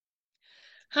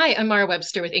Hi, I'm Mara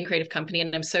Webster with In Creative Company,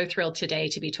 and I'm so thrilled today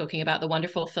to be talking about the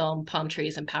wonderful film Palm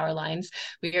Trees and Power Lines.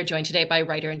 We are joined today by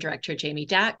writer and director Jamie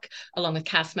Dack, along with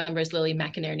cast members Lily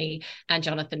McInerny and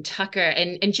Jonathan Tucker.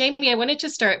 And Jamie, I wanted to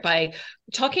start by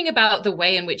talking about the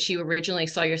way in which you originally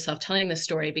saw yourself telling the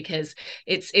story, because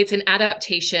it's an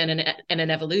adaptation and an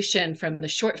evolution from the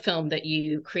short film that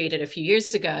you created a few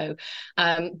years ago.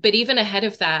 But even ahead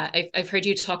of that, I've heard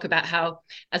you talk about how,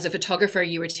 as a photographer,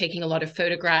 you were taking a lot of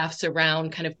photographs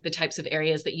around kind of the types of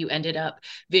areas that you ended up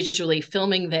visually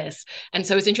filming this. And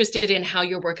so I was interested in how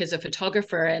your work as a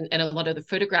photographer and a lot of the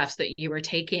photographs that you were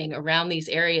taking around these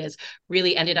areas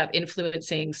really ended up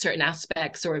influencing certain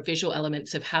aspects or visual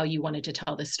elements of how you wanted to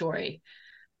tell the story.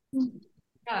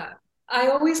 Yeah, I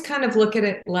always kind of look at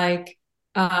it like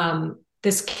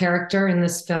this character in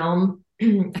this film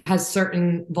has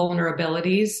certain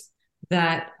vulnerabilities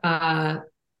that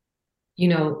you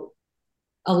know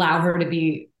allow her to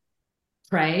be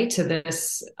prey to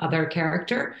this other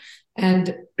character.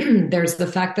 And there's the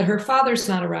fact that her father's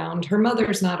not around, her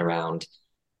mother's not around.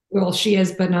 Well, she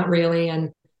is, but not really.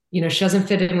 And she doesn't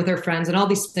fit in with her friends and all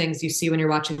these things you see when you're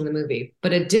watching the movie.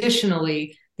 But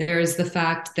additionally, there is the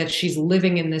fact that she's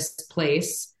living in this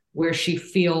place where she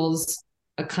feels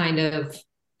a kind of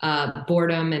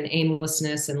boredom and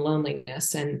aimlessness and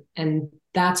loneliness, and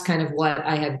that's kind of what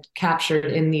I had captured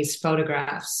in these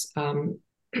photographs.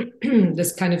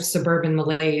 This kind of suburban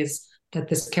malaise that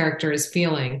this character is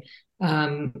feeling.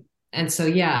 And so,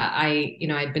 yeah,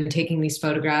 I'd been taking these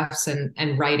photographs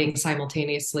and writing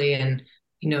simultaneously, and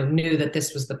knew that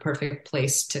this was the perfect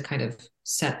place to kind of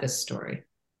set this story.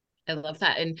 I love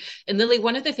that. And Lily,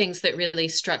 one of the things that really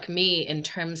struck me in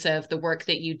terms of the work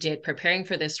that you did preparing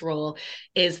for this role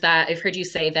is that I've heard you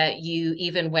say that you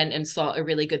even went and saw a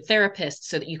really good therapist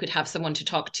so that you could have someone to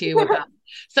talk to about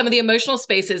some of the emotional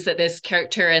spaces that this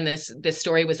character and this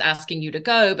story was asking you to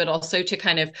go, but also to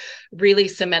kind of really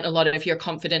cement a lot of your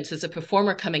confidence as a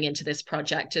performer coming into this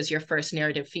project as your first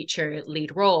narrative feature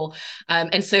lead role.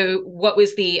 And so what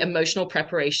was the emotional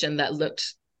preparation that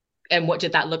looked and what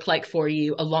did that look like for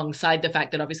you, alongside the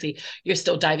fact that obviously you're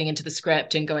still diving into the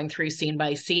script and going through scene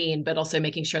by scene, but also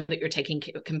making sure that you're taking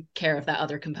care of that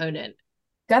other component?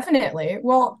 Definitely.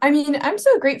 Well, I mean, I'm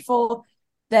so grateful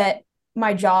that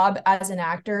my job as an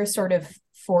actor sort of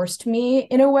forced me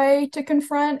in a way to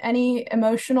confront any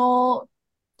emotional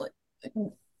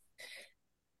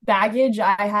baggage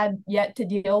I had yet to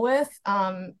deal with.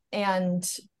 And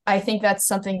I think that's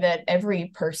something that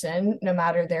every person, no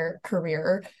matter their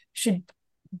career, should,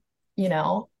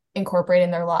 incorporate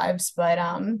in their lives. But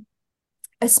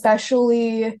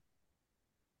especially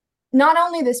not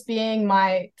only this being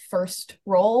my first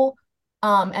role,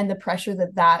 and the pressure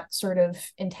that that sort of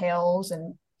entails,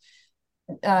 and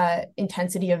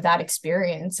intensity of that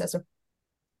experience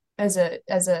as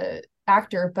a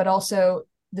actor, but also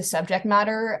the subject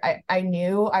matter. I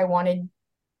knew I wanted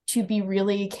to be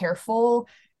really careful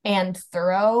and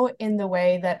thorough in the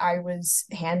way that I was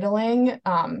handling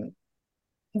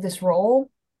this role,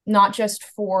 not just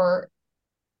for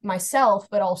myself,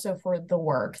 but also for the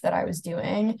work that I was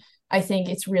doing. I think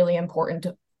it's really important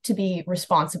to be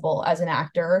responsible as an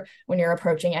actor when you're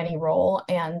approaching any role.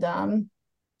 And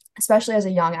especially as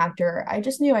a young actor, I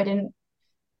just knew I didn't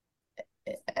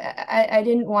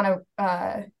want to,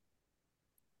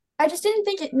 I just didn't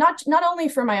think it, not only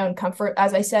for my own comfort,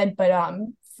 as I said, but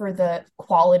for the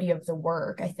quality of the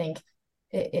work. I think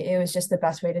it was just the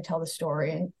best way to tell the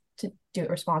story and to do it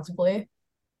responsibly.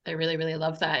 I really, really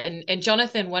love that. And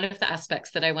Jonathan, one of the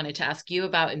aspects that I wanted to ask you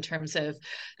about in terms of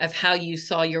how you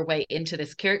saw your way into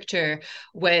this character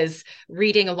was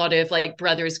reading a lot of like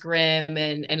Brothers Grimm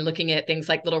and looking at things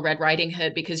like Little Red Riding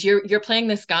Hood, because you're playing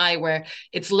this guy where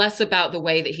it's less about the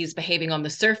way that he's behaving on the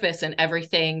surface and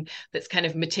everything that's kind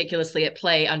of meticulously at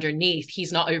play underneath.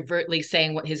 He's not overtly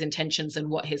saying what his intentions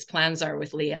and what his plans are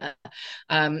with Leah.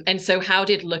 And so how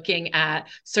did looking at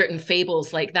certain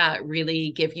fables like that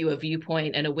really give you a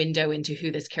viewpoint and a window into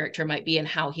who this character might be and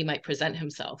how he might present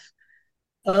himself?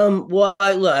 Well,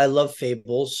 I love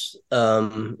fables.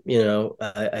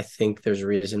 I think there's a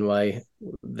reason why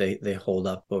they hold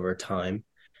up over time.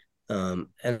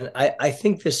 And I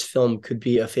think this film could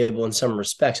be a fable in some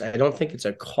respects. I don't think it's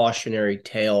a cautionary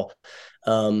tale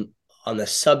on the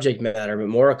subject matter, but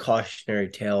more a cautionary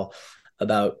tale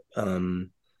about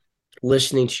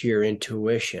listening to your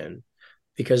intuition.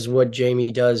 Because what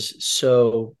Jamie does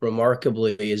so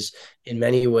remarkably is, in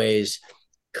many ways,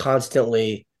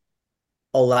 constantly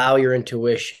allow your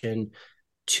intuition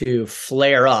to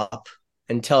flare up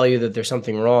and tell you that there's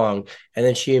something wrong, and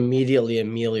then she immediately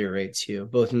ameliorates you,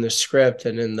 both in the script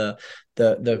and in the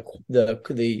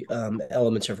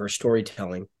elements of her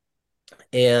storytelling.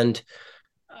 And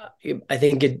I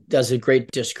think it does a great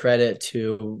discredit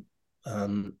to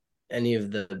any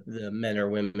of the men or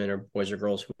women or boys or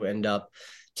girls who end up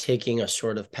taking a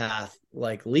sort of path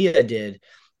like Leah did,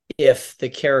 if the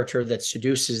character that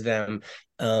seduces them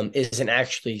isn't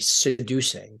actually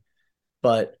seducing,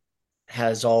 but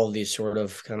has all of these sort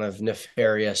of kind of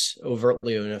nefarious,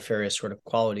 overtly nefarious sort of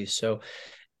qualities. So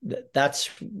that's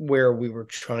where we were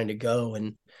trying to go,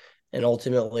 and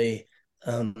ultimately,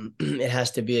 it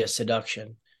has to be a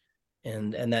seduction,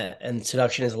 and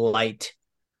seduction is light.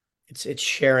 It's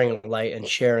sharing light and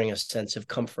sharing a sense of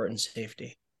comfort and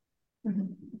safety.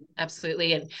 Mm-hmm.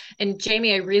 Absolutely. And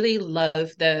Jamie, I really love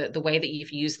the way that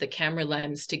you've used the camera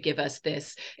lens to give us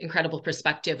this incredible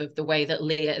perspective of the way that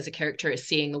Leah as a character is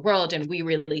seeing the world. And we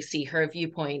really see her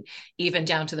viewpoint, even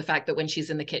down to the fact that when she's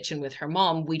in the kitchen with her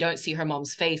mom, we don't see her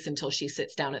mom's face until she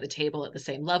sits down at the table at the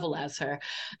same level as her.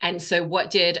 And so what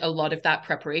did a lot of that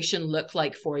preparation look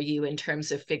like for you in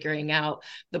terms of figuring out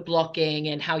the blocking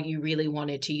and how you really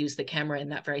wanted to use the camera in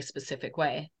that very specific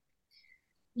way?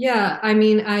 Yeah, I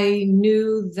mean, I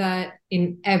knew that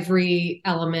in every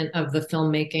element of the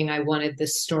filmmaking, I wanted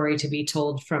this story to be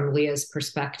told from Leah's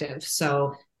perspective.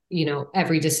 So,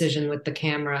 every decision with the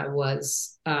camera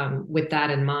was with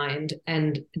that in mind.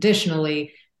 And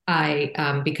additionally,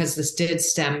 because this did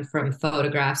stem from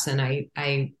photographs, and I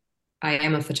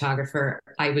am a photographer,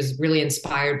 I was really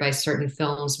inspired by certain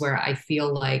films where I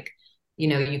feel like,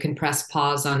 you can press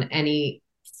pause on any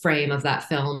frame of that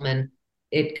film and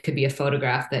it could be a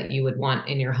photograph that you would want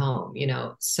in your home,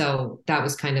 So that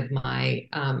was kind of my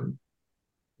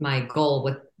goal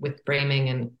with framing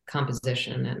and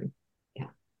composition, and yeah.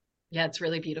 Yeah, it's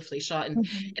really beautifully shot. And,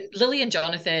 Mm-hmm. and Lily and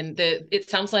Jonathan, it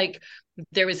sounds like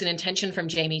there was an intention from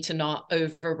Jamie to not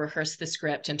over rehearse the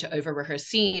script and to over rehearse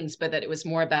scenes, but that it was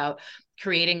more about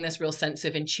creating this real sense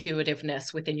of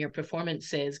intuitiveness within your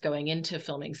performances going into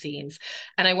filming scenes.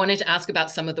 And I wanted to ask about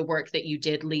some of the work that you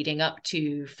did leading up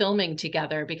to filming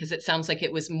together, because it sounds like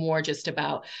it was more just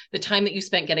about the time that you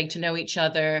spent getting to know each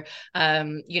other.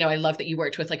 I love that you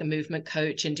worked with like a movement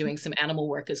coach and doing some animal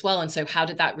work as well. And so how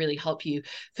did that really help you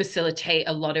facilitate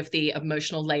a lot of the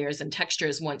emotional layers and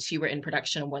textures once you were in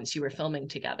production and once you were filming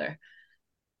together?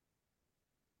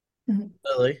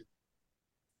 Lily?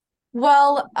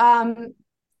 Well,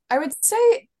 I would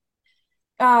say,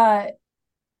 well,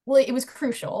 it was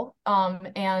crucial.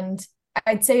 And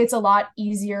I'd say it's a lot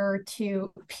easier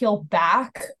to peel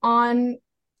back on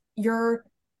your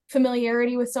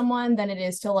familiarity with someone than it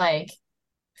is to like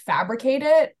fabricate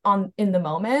it in the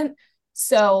moment.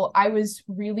 So I was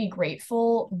really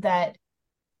grateful that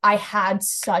I had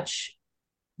such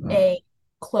a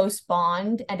close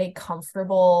bond and a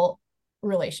comfortable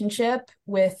relationship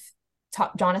with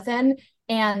Jonathan.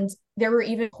 And there were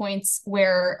even points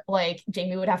where like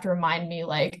Jamie would have to remind me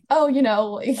like, oh,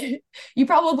 like, you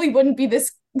probably wouldn't be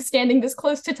standing this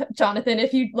close to Jonathan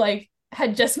if you like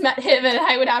had just met him, and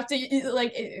I would have to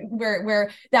like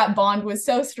where that bond was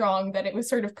so strong that it was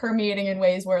sort of permeating in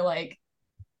ways where like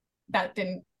that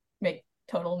didn't make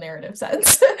total narrative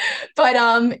sense. But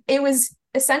it was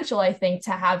essential, I think,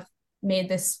 to have made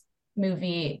this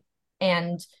movie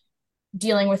and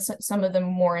dealing with some of the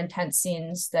more intense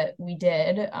scenes that we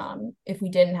did. If we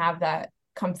didn't have that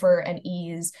comfort and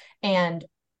ease and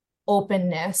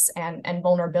openness and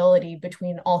vulnerability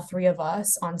between all three of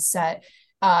us on set,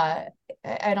 I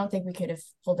don't think we could have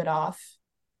pulled it off.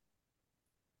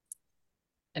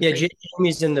 Yeah,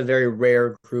 Jamie's in the very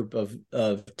rare group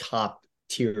of top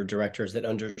tier directors that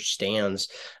understands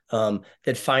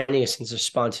that finding a sense of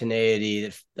spontaneity,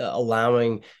 that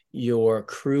allowing your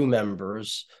crew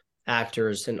members,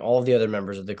 actors, and all the other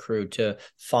members of the crew to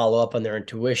follow up on their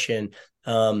intuition,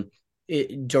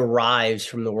 it derives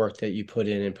from the work that you put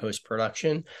in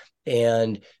post-production.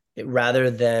 And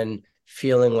rather than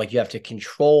feeling like you have to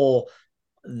control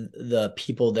the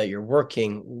people that you're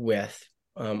working with,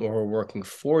 or working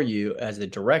for you as the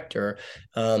director,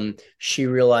 she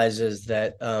realizes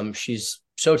that she's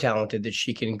so talented that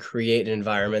she can create an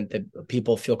environment that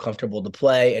people feel comfortable to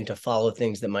play and to follow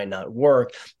things that might not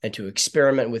work and to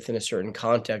experiment within a certain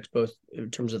context, both in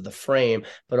terms of the frame,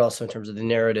 but also in terms of the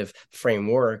narrative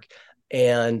framework.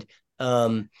 And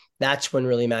that's when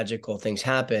really magical things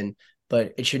happen,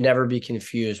 but it should never be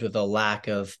confused with a lack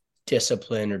of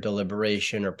discipline or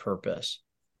deliberation or purpose.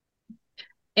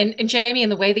 And Jamie, in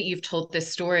the way that you've told this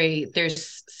story,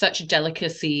 there's such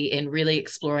delicacy in really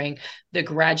exploring the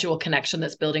gradual connection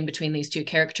that's building between these two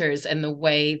characters and the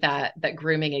way that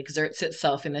grooming exerts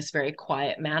itself in this very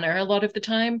quiet manner a lot of the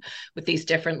time, with these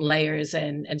different layers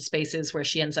and spaces where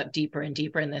she ends up deeper and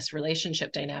deeper in this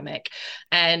relationship dynamic.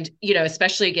 And,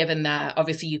 especially given that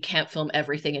obviously you can't film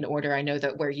everything in order. I know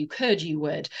that where you could, you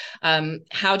would.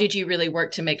 How did you really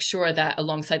work to make sure that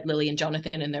alongside Lily and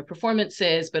Jonathan in their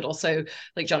performances, but also,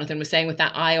 like Jonathan was saying, with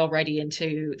that eye already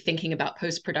into thinking about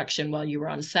post-production while you were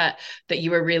on set, that you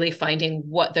were really finding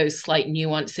what those slight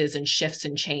nuances and shifts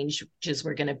and changes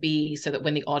were going to be, so that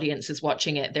when the audience is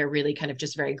watching it, they're really kind of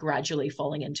just very gradually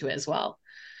falling into it as well?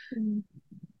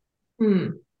 Hmm.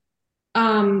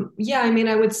 Yeah, I mean,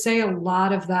 I would say a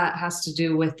lot of that has to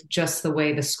do with just the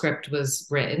way the script was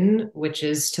written, which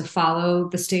is to follow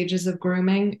the stages of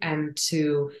grooming and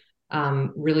to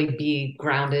really be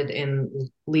grounded in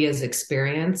Leah's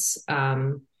experience.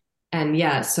 And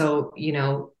yeah, so,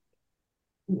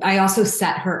 I also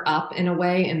set her up in a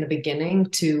way in the beginning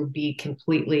to be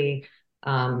completely,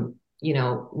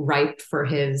 ripe for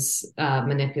his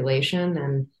manipulation.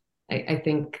 And I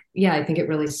think, yeah, I think it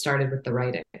really started with the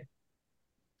writing.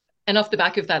 And off the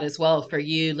back of that as well, for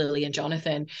you, Lily and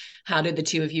Jonathan, how did the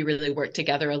two of you really work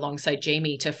together alongside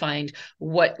Jamie to find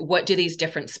what do these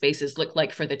different spaces look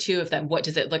like for the two of them? What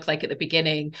does it look like at the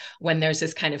beginning when there's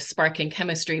this kind of sparking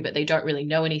chemistry, but they don't really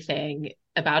know anything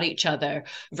about each other,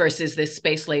 versus this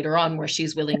space later on where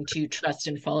she's willing to trust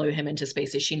and follow him into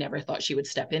spaces she never thought she would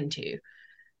step into?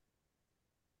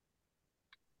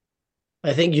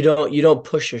 I think you don't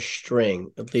push a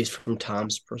string, at least from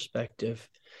Tom's perspective.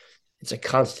 It's a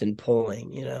constant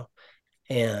pulling,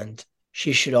 and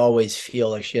she should always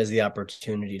feel like she has the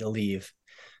opportunity to leave,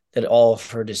 that all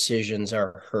of her decisions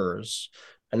are hers.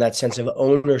 And that sense of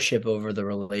ownership over the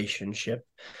relationship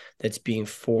that's being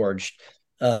forged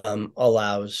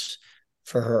allows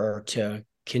for her to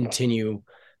continue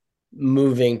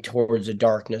moving towards a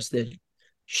darkness that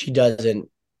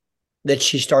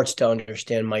she starts to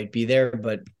understand might be there,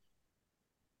 but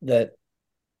that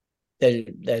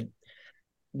that that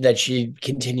that she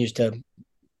continues to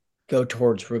go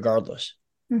towards regardless.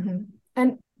 Mm-hmm.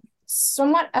 And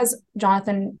somewhat as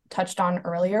Jonathan touched on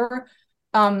earlier,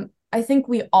 I think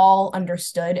we all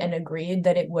understood and agreed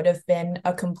that it would have been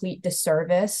a complete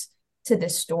disservice to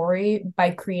this story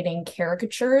by creating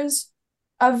caricatures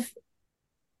of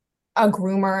a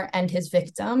groomer and his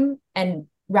victim, and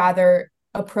rather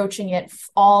approaching it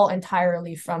all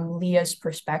entirely from Leah's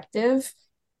perspective,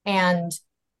 and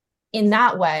in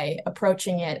that way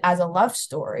approaching it as a love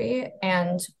story,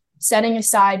 and setting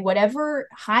aside whatever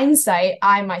hindsight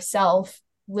I myself,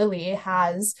 Lily,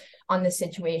 has on the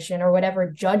situation, or whatever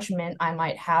judgment I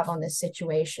might have on this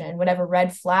situation, whatever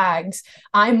red flags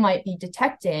I might be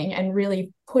detecting, and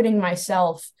really putting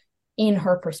myself in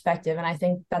her perspective. And I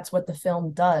think that's what the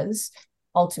film does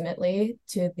ultimately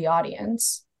to the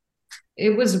audience.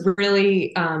 It was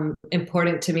really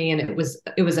important to me, and it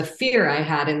was a fear I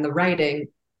had in the writing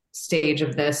stage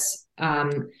of this,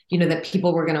 that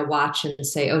people were going to watch and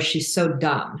say, oh, she's so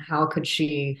dumb, how could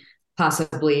she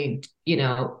possibly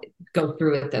go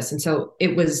through with this? And so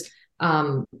it was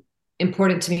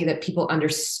important to me that people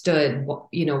understood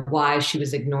why she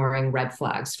was ignoring red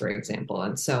flags, for example.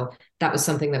 And so that was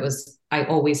something that I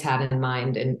always had in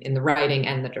mind in the writing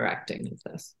and the directing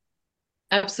of this.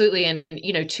 Absolutely. And,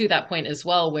 to that point as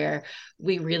well, where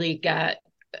we really get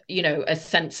a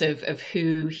sense of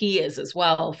who he is as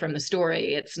well from the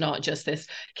story. It's not just this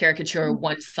caricature,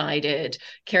 one-sided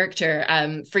character.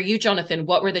 For you, Jonathan,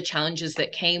 what were the challenges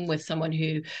that came with someone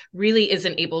who really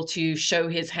isn't able to show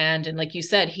his hand? And like you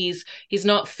said, he's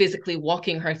not physically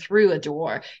walking her through a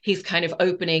door. He's kind of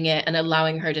opening it and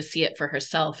allowing her to see it for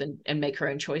herself and make her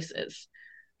own choices.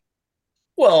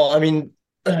 Well, I mean,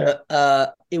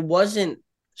 it wasn't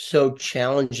so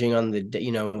challenging on the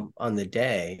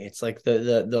day. It's like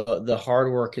the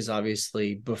hard work is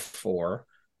obviously before,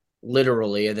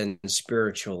 literally, and then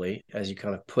spiritually, as you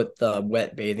kind of put the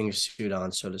wet bathing suit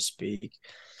on, so to speak.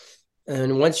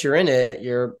 And once you're in it,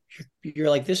 you're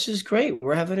like, this is great.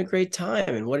 We're having a great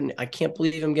time. And I can't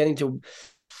believe I'm getting to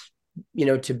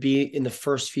be in the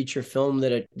first feature film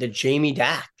that Jamie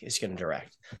Dack is going to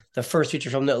direct, the first feature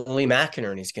film that Lily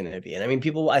McInerny is going to be. And I mean,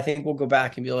 people, I think, will go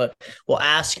back and be like, well,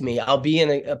 ask me, I'll be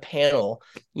in a panel,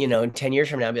 in 10 years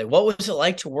from now, I'll be like, what was it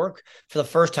like to work for the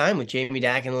first time with Jamie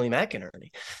Dack and Lily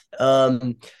McInerny?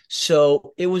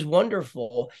 So it was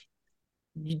wonderful.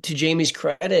 To Jamie's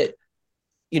credit,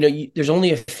 there's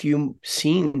only a few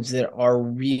scenes that are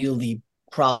really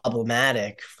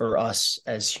problematic for us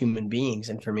as human beings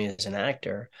and for me as an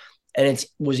actor. And it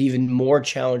was even more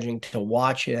challenging to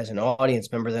watch it as an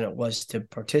audience member than it was to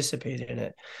participate in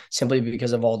it, simply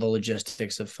because of all the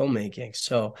logistics of filmmaking.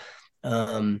 So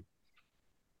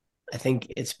I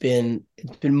think it's been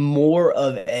more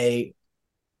of a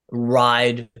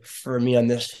ride for me on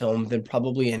this film than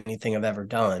probably anything I've ever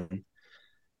done,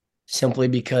 simply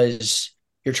because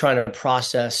you're trying to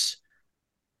process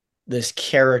this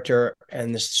character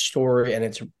and this story and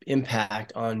its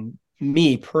impact on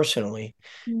me personally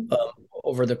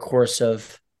over the course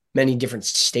of many different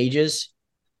stages.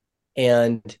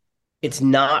 And it's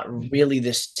not really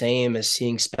the same as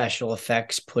seeing special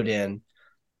effects put in,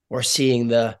 or seeing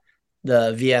the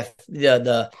VF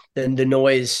the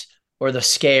noise or the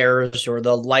scares or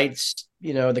the lights,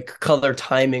 the color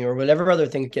timing or whatever other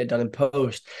things get done in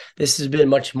post. This has been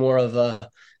much more of a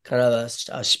kind of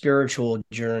a spiritual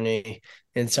journey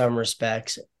in some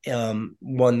respects,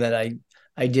 one that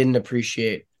I didn't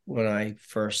appreciate when I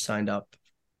first signed up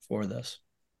for this.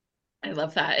 I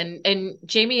love that. And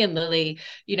Jamie and Lily,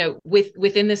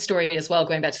 within this story as well,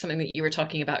 going back to something that you were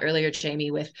talking about earlier,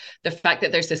 Jamie, with the fact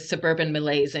that there's this suburban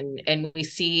malaise, and we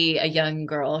see a young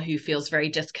girl who feels very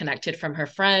disconnected from her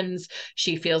friends.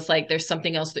 She feels like there's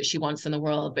something else that she wants in the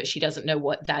world, but she doesn't know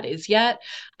what that is yet.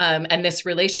 And this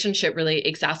relationship really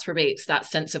exacerbates that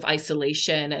sense of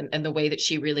isolation, and the way that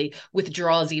she really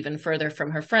withdraws even further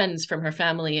from her friends, from her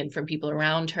family, and from people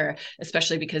around her,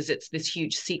 especially because it's this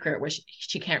huge secret where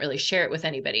she can't really share it with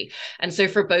anybody. And so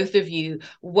for both of you,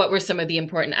 what were some of the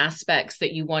important aspects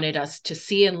that you wanted us to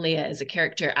see in Leah as a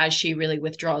character as she really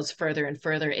withdraws further and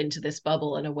further into this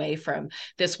bubble and away from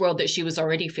this world that she was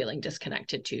already feeling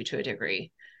disconnected to a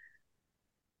degree?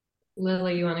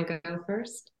 Lily, you want to go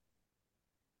first?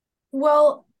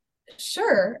 Well,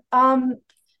 sure.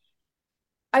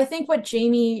 I think what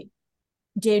Jamie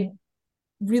did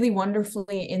really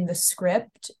wonderfully in the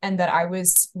script, and that I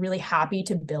was really happy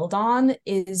to build on,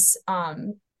 is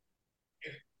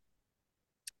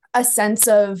a sense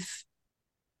of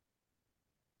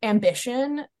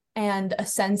ambition and a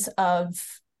sense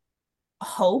of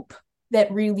hope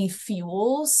that really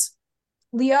fuels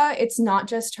Leah. It's not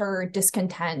just her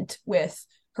discontent with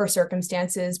her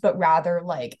circumstances, but rather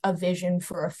like a vision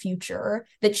for a future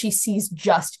that she sees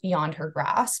just beyond her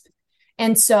grasp.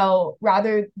 And so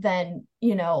rather than,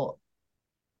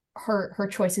 her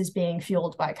choices being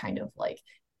fueled by kind of like,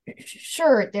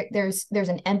 sure, there's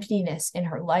an emptiness in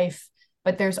her life,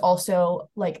 but there's also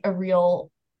like a real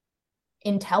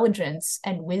intelligence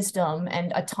and wisdom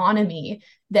and autonomy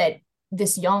that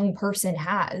this young person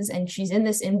has. And she's in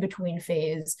this in-between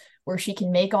phase where she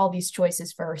can make all these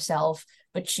choices for herself,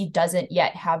 but she doesn't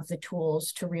yet have the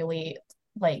tools to really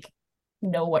like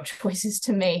know what choices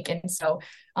to make. And so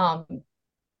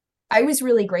I was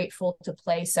really grateful to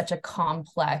play such a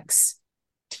complex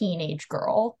teenage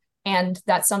girl. And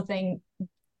that's something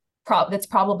that's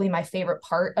probably my favorite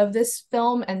part of this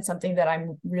film, and something that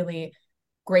I'm really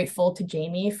grateful to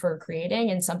Jamie for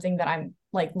creating, and something that I'm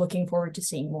like looking forward to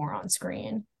seeing more on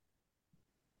screen.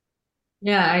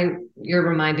 Yeah, you're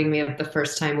reminding me of the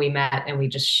first time we met and we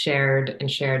just shared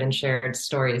and shared and shared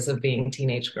stories of being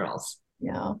teenage girls.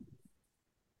 Yeah.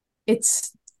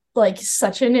 It's like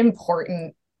such an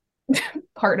important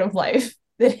part of life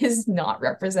that is not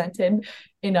represented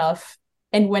enough.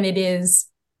 And when it is,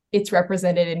 it's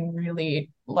represented in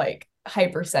really like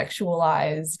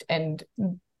hypersexualized and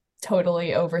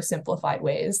totally oversimplified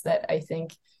ways that I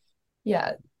think,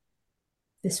 yeah,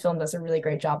 this film does a really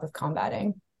great job of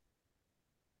combating.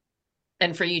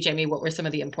 And for you, Jamie, what were some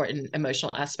of the important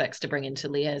emotional aspects to bring into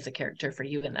Leah as a character for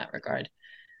you in that regard?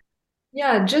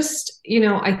 Yeah, just,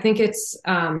 I think it's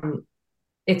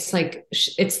like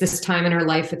it's this time in her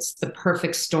life, it's the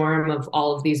perfect storm of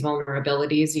all of these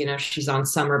vulnerabilities. She's on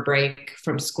summer break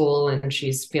from school and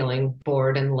she's feeling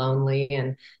bored and lonely,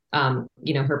 and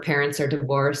her parents are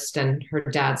divorced and her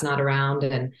dad's not around,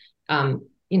 and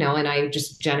and I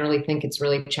just generally think it's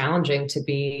really challenging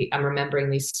I'm remembering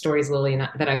these stories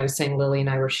that I was saying Lily and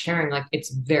I were sharing, like it's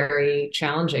very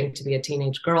challenging to be a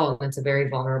teenage girl, and it's a very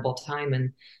vulnerable time.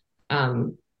 And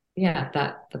yeah,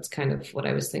 that's kind of what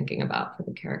I was thinking about for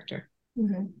the character.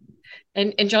 Mm-hmm.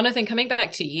 And Jonathan, coming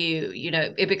back to you,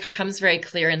 it becomes very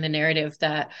clear in the narrative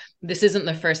that this isn't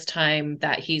the first time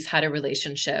that he's had a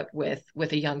relationship with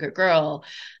a younger girl.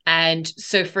 And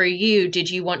so for you, did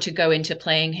you want to go into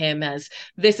playing him as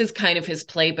this is kind of his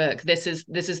playbook? This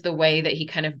is the way that he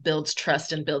kind of builds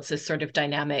trust and builds this sort of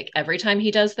dynamic every time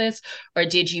he does this? Or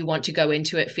did you want to go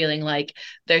into it feeling like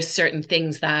there's certain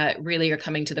things that really are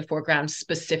coming to the foreground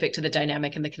specific to the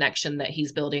dynamic and the connection that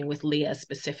he's building with Leah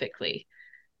specifically?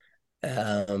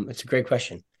 It's a great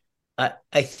question.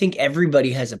 I think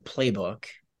everybody has a playbook,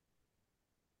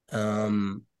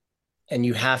 and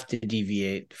you have to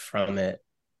deviate from it,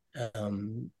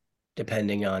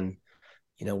 depending on,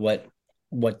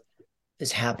 what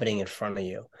is happening in front of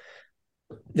you.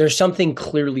 There's something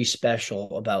clearly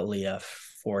special about Leah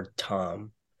for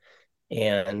Tom,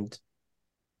 and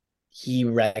he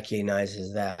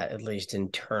recognizes that, at least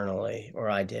internally, or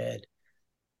I did.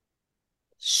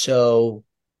 So,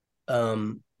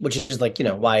 which is like,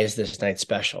 why is this night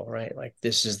special, right? Like,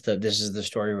 this is the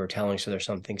story we're telling, so there's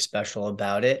something special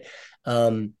about it.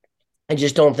 I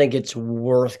just don't think it's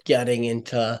worth getting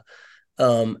into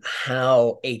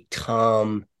how a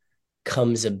Tom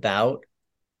comes about,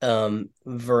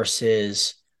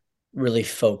 versus really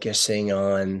focusing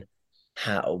on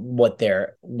what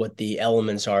the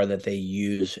elements are that they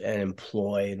use and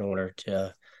employ in order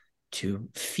to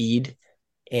feed.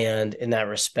 And in that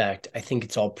respect, I think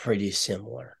it's all pretty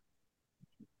similar.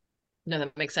 No,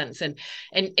 that makes sense. And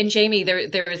Jamie, there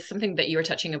is something that you were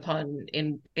touching upon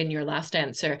in your last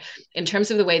answer. In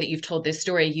terms of the way that you've told this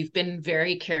story, you've been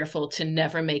very careful to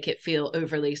never make it feel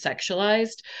overly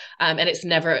sexualized. And it's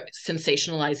never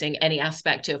sensationalizing any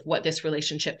aspect of what this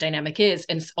relationship dynamic is.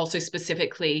 And also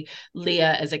specifically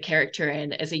Leah as a character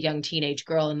and as a young teenage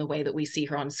girl in the way that we see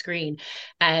her on screen.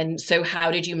 And so how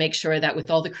did you make sure that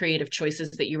with all the creative choices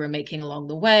that you were making along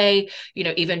the way,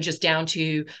 even just down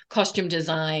to costume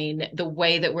design, the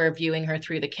way that we're viewing her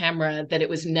through the camera, that it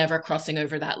was never crossing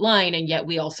over that line, and yet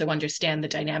we also understand the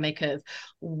dynamic of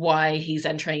why he's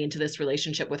entering into this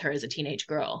relationship with her as a teenage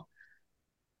girl?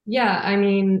 Yeah, I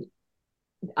mean,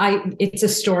 it's a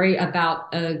story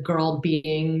about a girl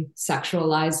being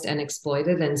sexualized and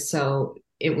exploited, and so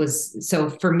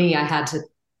for me, I had to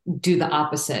do the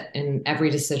opposite in every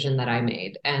decision that I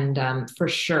made, and for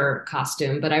sure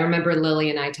costume. But I remember Lily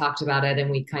and I talked about it, and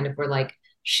we kind of were like,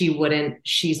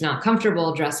 she's not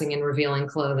comfortable dressing in revealing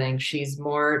clothing. She's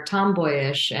more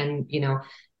tomboyish, and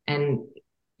and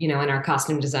our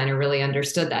costume designer really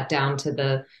understood that down to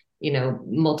the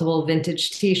multiple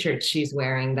vintage t-shirts she's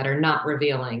wearing that are not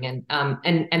revealing. And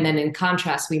then in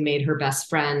contrast, we made her best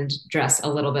friend dress a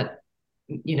little bit,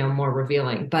 more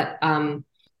revealing. But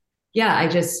yeah, I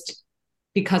just,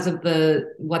 because of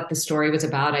what the story was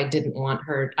about, I didn't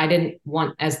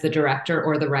want as the director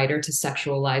or the writer to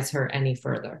sexualize her any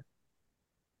further.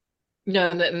 No,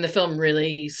 and the film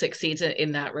really succeeds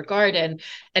in that regard, and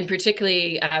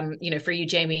particularly, for you,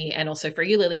 Jamie, and also for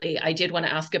you, Lily, I did want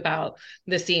to ask about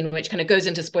the scene, which kind of goes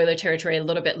into spoiler territory a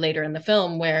little bit later in the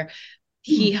film, where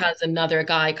he has another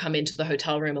guy come into the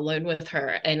hotel room alone with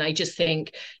her. And I just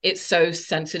think it's so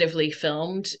sensitively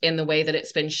filmed in the way that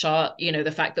it's been shot.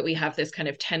 The fact that we have this kind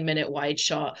of 10-minute wide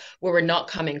shot where we're not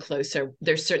coming closer.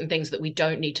 There's certain things that we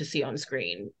don't need to see on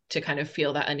screen to kind of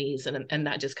feel that unease and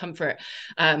that discomfort.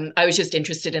 I was just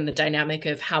interested in the dynamic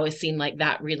of how a scene like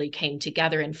that really came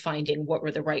together and finding what were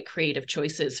the right creative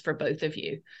choices for both of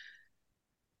you.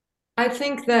 I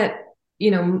think that,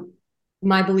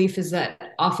 my belief is that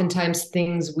oftentimes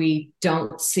things we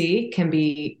don't see can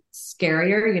be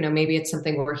scarier. Maybe it's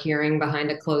something we're hearing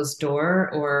behind a closed door,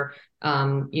 or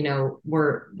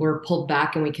we're pulled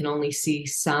back and we can only see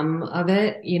some of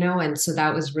it. And so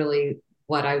that was really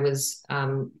what I was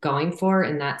going for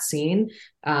in that scene.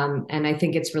 And I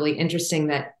think it's really interesting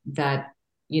that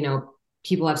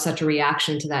people have such a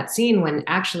reaction to that scene when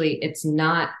actually it's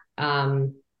not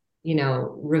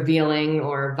revealing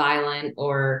or violent,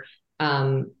 or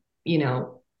in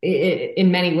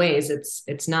many ways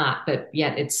it's not, but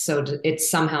yet it's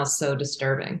somehow so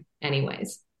disturbing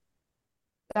anyways.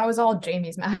 That was all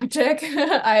Jamie's magic.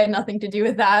 I had nothing to do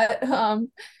with that.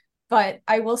 But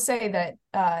I will say that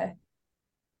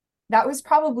that was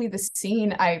probably the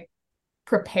scene I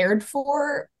prepared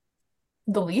for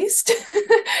the least.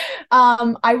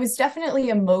 I was definitely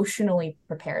emotionally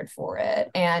prepared for it,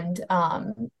 and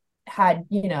had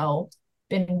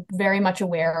been very much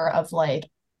aware of like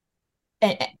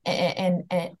and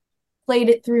played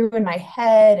it through in my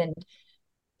head and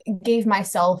gave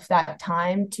myself that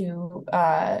time to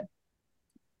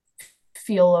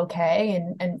feel okay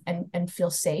and feel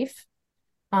safe,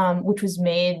 which was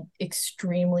made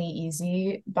extremely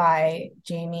easy by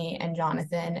Jamie and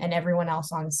Jonathan and everyone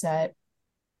else on set,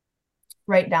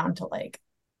 right down to like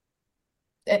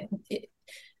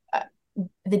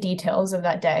the details of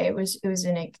that day. It was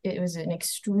an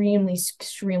extremely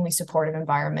supportive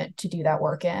environment to do that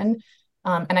work in,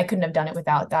 and I couldn't have done it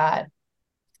without that.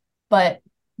 But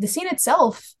the scene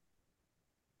itself,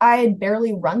 I had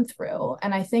barely run through,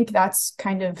 and I think that's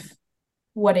kind of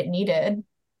what it needed,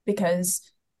 because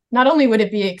not only would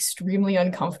it be extremely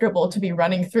uncomfortable to be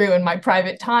running through in my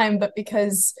private time, but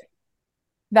because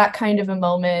that kind of a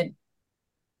moment,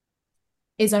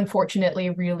 is unfortunately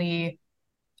really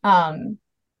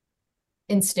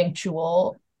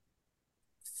instinctual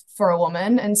for a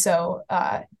woman. And so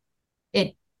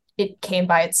it came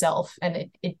by itself, and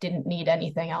it didn't need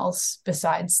anything else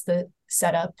besides the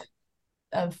setup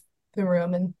of the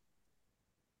room and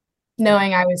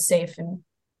knowing I was safe and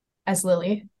as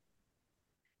Lily.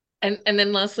 And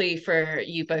then lastly, for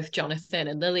you both, Jonathan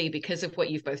and Lily, because of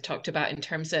what you've both talked about in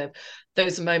terms of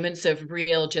those moments of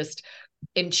real just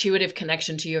intuitive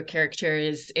connection to your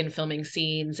characters in filming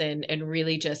scenes, and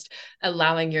really just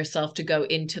allowing yourself to go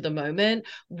into the moment,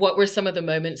 what were some of the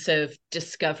moments of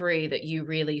discovery that you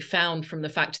really found from the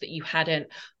fact that you hadn't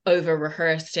over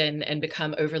rehearsed and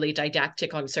become overly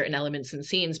didactic on certain elements and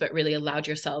scenes, but really allowed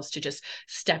yourselves to just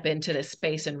step into this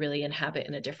space and really inhabit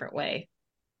in a different way?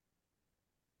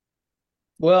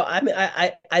 Well, I mean,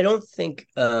 I don't think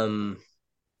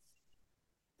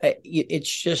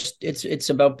it's just it's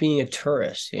about being a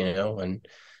tourist, you know, and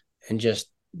just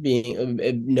being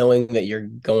knowing that you're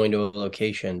going to a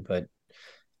location, but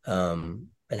and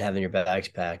having your bags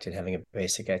packed and having a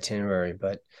basic itinerary,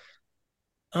 but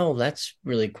oh, that's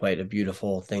really quite a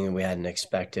beautiful thing that we hadn't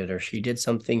expected, or she did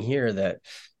something here that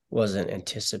wasn't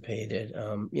anticipated.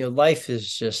 You know, life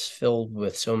is just filled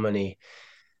with so many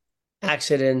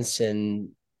accidents and,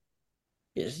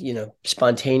 you know,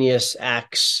 spontaneous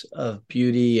acts of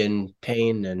beauty and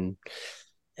pain and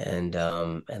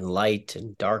light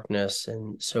and darkness.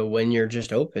 And so when you're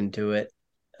just open to it,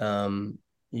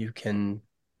 you can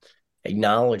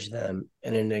acknowledge them,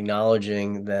 and in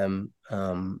acknowledging them,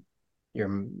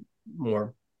 you're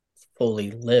more fully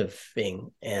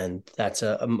living, and that's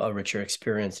a richer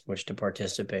experience in which to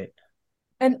participate.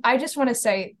 And I just want to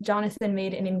say, Jonathan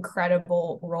made an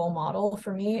incredible role model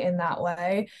for me in that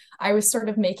way. I was sort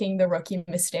of making the rookie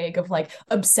mistake of like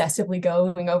obsessively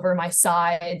going over my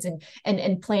sides and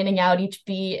planning out each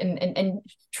beat and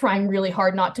trying really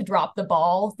hard not to drop the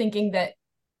ball, thinking that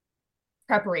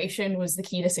preparation was the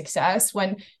key to success,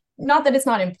 when not that it's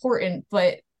not important,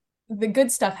 but the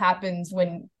good stuff happens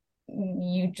when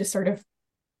you just sort of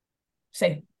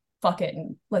say, fuck it,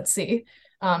 and let's see.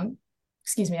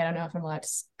 Excuse me, I don't know if I'm allowed to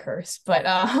curse, but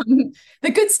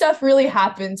the good stuff really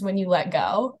happens when you let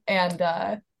go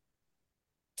and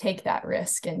take that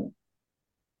risk and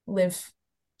live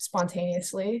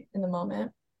spontaneously in the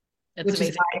moment. That's Which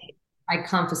amazing. is why I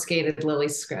confiscated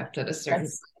Lily's script at a certain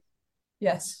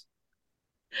Yes.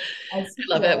 I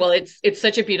love it. Well, it's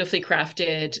such a beautifully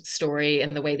crafted story,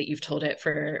 and the way that you've told it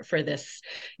for this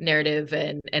narrative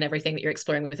and everything that you're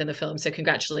exploring within the film. So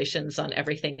congratulations on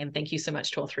everything, and thank you so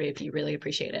much to all three of you. Really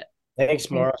appreciate it.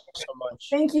 Thanks, Mara, so much.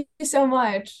 Thank you so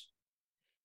much.